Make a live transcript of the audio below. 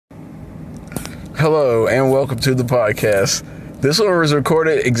Hello and welcome to the podcast. This one was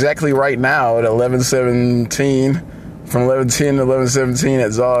recorded exactly right now at 11:17, from 11:10 to 11:17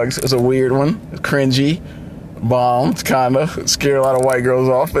 at Zog's. It's a weird one, cringy, bombed, kinda. Scared a lot of white girls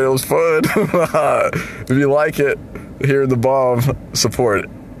off, but it was fun. If you like it, hear the bomb, support it.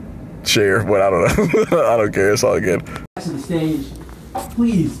 Share, but I don't know. I don't care, it's all good. To the stage,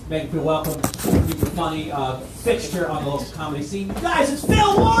 please make me feel welcome. He's a funny fixture on the local comedy scene. You guys, it's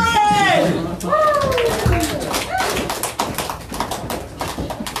Phil Warren! I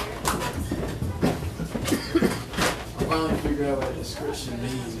finally figured out what a description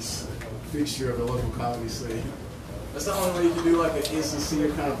means. Fixture of the local comedy scene. That's the only way you can do like an insincere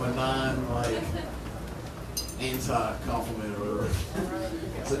kind of benign, like anti-compliment or whatever.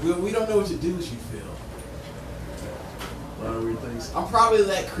 It's like, we don't know what to do as you feel. A lot of weird things. I'm probably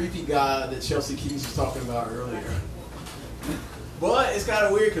that creepy guy that Chelsea Keys was talking about earlier. But it's kind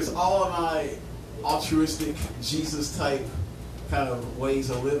of weird because all of my altruistic, Jesus-type kind of ways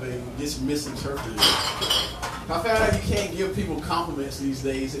of living gets misinterpreted. I found out you can't give people compliments these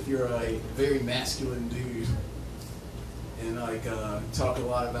days if you're a very masculine dude. And like talk a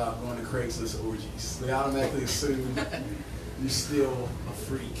lot about going to Craigslist orgies. They automatically assume you're still a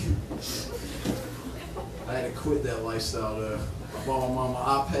freak. I had to quit that lifestyle though. I bought my mom an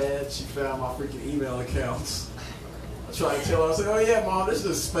iPad, she found my freaking email accounts. I tried to tell her, I was like, oh yeah mom, this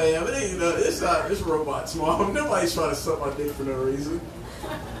is spam. It ain't it's robots, mom. Nobody's trying to suck my dick for no reason.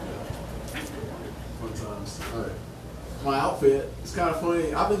 Fun times. Alright. My outfit, it's kind of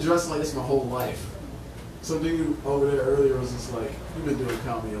funny. I've been dressing like this my whole life. Some dude over there earlier was just like, you've been doing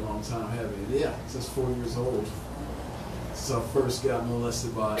comedy a long time, haven't you? Yeah, since 4 years old. Since I first got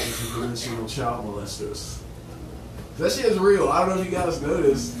molested by interdimensional child molesters. That shit is real. I don't know if you guys know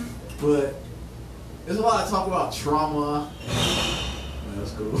this, but there's a lot of talk about trauma. Man,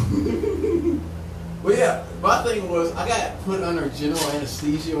 that's cool. But yeah, my thing was, I got put under general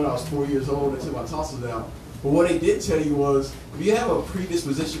anesthesia when I was 4 years old and took my tonsils down. But what they did tell you was, if you have a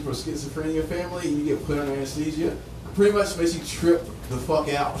predisposition for schizophrenia in your family and you get put under anesthesia, it pretty much makes you trip the fuck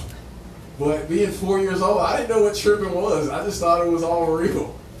out. But being 4 years old, I didn't know what tripping was. I just thought it was all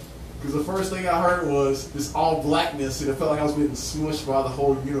real. Because the first thing I heard was this all blackness, and it felt like I was getting smushed by the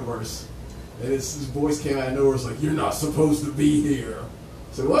whole universe. And this voice came out of nowhere, it's like, you're not supposed to be here.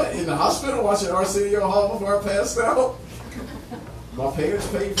 So what, in the hospital watching Arsenio Hall before I passed out? My parents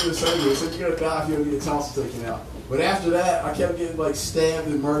paid for the surgery. They said you're going to die if you don't get your tonsils taken out. But after that, I kept getting like stabbed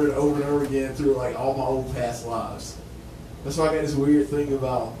and murdered over and over again through like all my old past lives. That's why I got this weird thing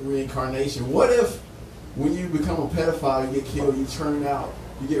about reincarnation. What if when you become a pedophile, you get killed, you turn out,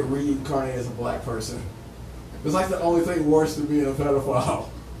 you get reincarnated as a black person? It's like the only thing worse than being a pedophile.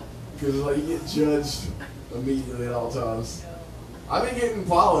 Because like you get judged immediately at all times. I've been getting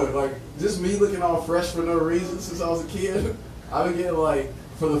followed, like just me looking all fresh for no reason since I was a kid. I've been getting like,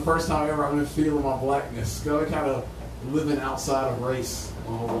 for the first time ever, I've been feeling my blackness. Because I've been kind of living outside of race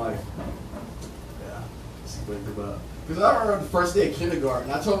my whole life. Yeah, just think about it. Because I remember the first day of kindergarten,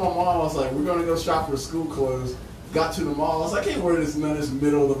 I told my mom, I was like, we're going to go shop for school clothes. Got to the mall, I was like, I can't wear none of this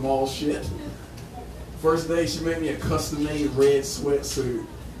middle of the mall shit. First day, she made me a custom-made red sweatsuit.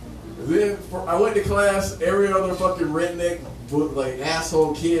 Then I went to class, every other fucking redneck, like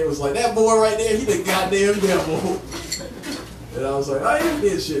asshole kid was like, that boy right there, he the goddamn devil. And I was like, I ain't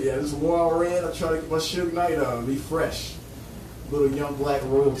did shit yet. Just wore all red. I try to get my Suge Knight on, be fresh. Little young black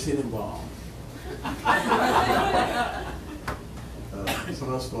Royal Tenenbaum. So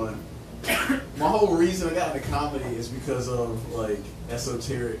that's fun. My whole reason I got into comedy is because of like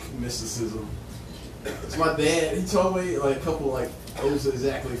esoteric mysticism. It's my dad. He told me like a couple like it was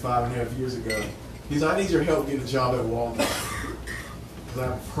exactly 5.5 years ago. He's like, I need your help getting a job at Walmart.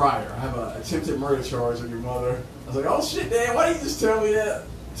 Because I'm prior. I have an attempted murder charge on your mother. I was like, oh shit, Dad, why didn't you just tell me that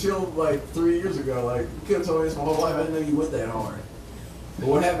till like 3 years ago? Like, you could have told me this my whole life. I didn't know you went that hard. But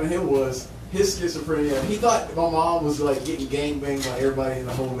what happened to him was his schizophrenia. He thought my mom was like getting gangbanged by everybody in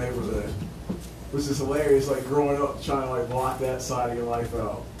the whole neighborhood, which is hilarious. Like growing up trying to like block that side of your life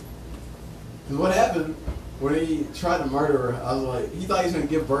out. Because what happened when he tried to murder her? I was like, he thought he was gonna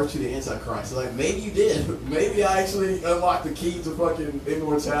give birth to the Antichrist. I was like, maybe you did. Maybe I actually unlocked the key to fucking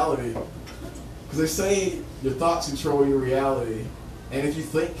immortality. Because they say your thoughts control your reality, and if you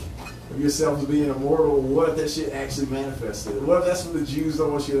think of yourself as being immortal, what if that shit actually manifested? What if that's what the Jews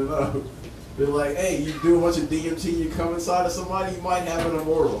don't want you to know? They're like, hey, you do a bunch of DMT, you come inside of somebody, you might have an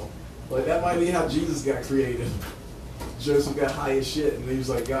immortal. Like, that might be how Jesus got created. Joseph got high as shit, and he was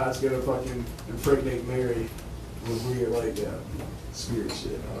like, God's gonna fucking impregnate Mary with weird, like, spirit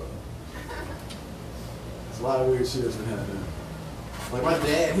shit. I don't know. There's a lot of weird shit that's been happening. Like my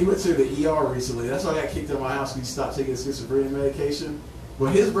dad, he went to the ER recently. That's why I got kicked out of my house because he stopped taking schizophrenia medication.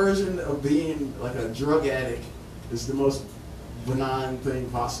 But his version of being like a drug addict is the most benign thing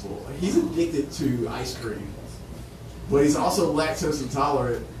possible. He's addicted to ice cream, but he's also lactose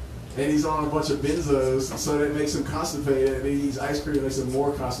intolerant, and he's on a bunch of benzos, so that makes him constipated, and he eats ice cream that makes him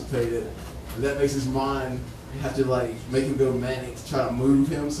more constipated, and that makes his mind have to like make him go manic to try to move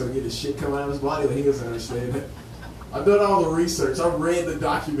him so he get his shit come out of his body, but he doesn't understand it. I've done all the research. I've read the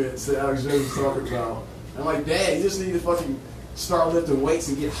documents that Alex Jones was talking about. I'm like, Dad, you just need to fucking start lifting weights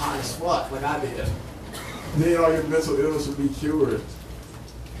and get high as fuck, like I did. Then all your mental illness will be cured.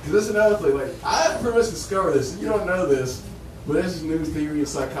 Because that's another thing. Like, I pretty much discovered this. You don't know this, but there's this new theory of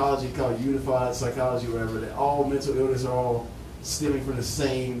psychology called unified psychology, or whatever. That all mental illness are all stemming from the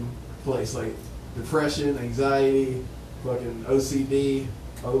same place, like depression, anxiety, fucking OCD,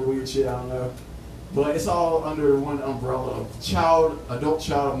 other weird shit. I don't know. But it's all under one umbrella of adult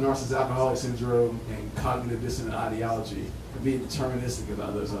child narcissistic alcoholic syndrome and cognitive dissonant ideology, and being deterministic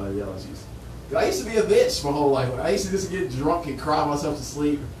about those ideologies. I used to be a bitch my whole life. I used to just get drunk and cry myself to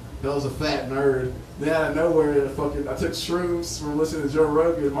sleep. I was a fat nerd. Then out of nowhere, I took shrooms from listening to Joe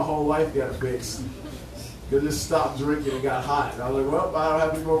Rogan, and my whole life got fixed. I just stopped drinking and got hot. And I was like, well, I don't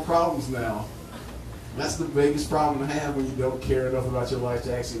have any more problems now. That's the biggest problem to have when you don't care enough about your life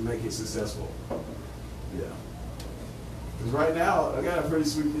to actually make it successful. Yeah. Because right now, I got a pretty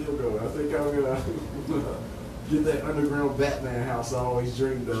sweet deal going. I think I'm going to get that underground Batman house I always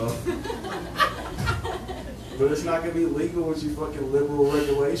dreamed of. But it's not going to be legal with you fucking liberal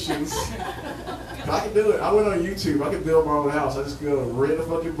regulations. I can do it. I went on YouTube. I can build my own house. I just go rent a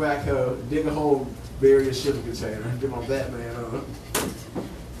fucking backhoe, dig a hole, bury a shipping container, get my Batman on it.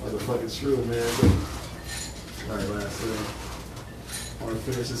 Like a fucking shrew, man. Alright, last thing. I want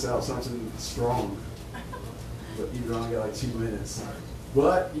to finish this out something strong. But even only got like 2 minutes.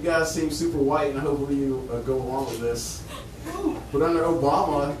 But you guys seem super white, and hopefully you go along with this. But under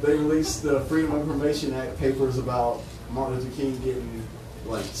Obama, they released the Freedom of Information Act papers about Martin Luther King getting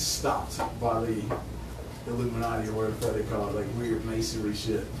like stopped by the Illuminati or whatever the fuck they call it, like weird masonry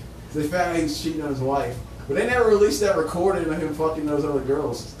shit. So they found out he was cheating on his wife. But they never released that recording of him fucking those other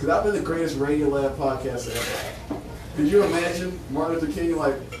girls. Because I've been the greatest Radio Lab podcast ever. Could you imagine Martin Luther King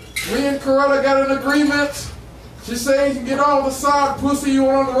like, me and Coretta got an agreement. She said you can get on the side pussy you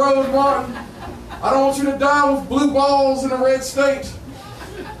went on the road, Martin. I don't want you to die with blue balls in a red state.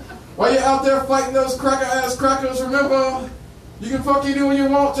 While you're out there fighting those cracker-ass crackers, remember, you can fuck anyone you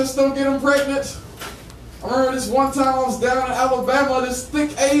want, just don't get them pregnant. I remember this one time I was down in Alabama, this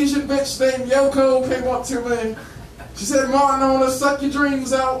thick Asian bitch named Yoko came up to me. She said, Martin, I want to suck your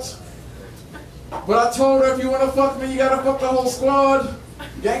dreams out. But I told her, if you want to fuck me, you got to fuck the whole squad.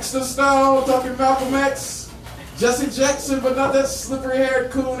 Gangster style, talking Malcolm X, Jesse Jackson, but not that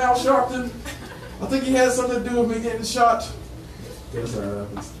slippery-haired coon Al Sharpton. I think he had something to do with me getting shot. Guess how it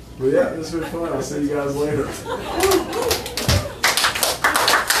happens. But yeah, this has been fun. I'll see you guys later.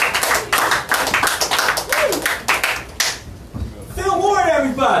 Phil Ward,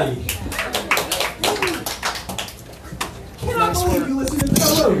 everybody! Cannot believe you listen to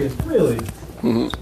Joe Rogan, really.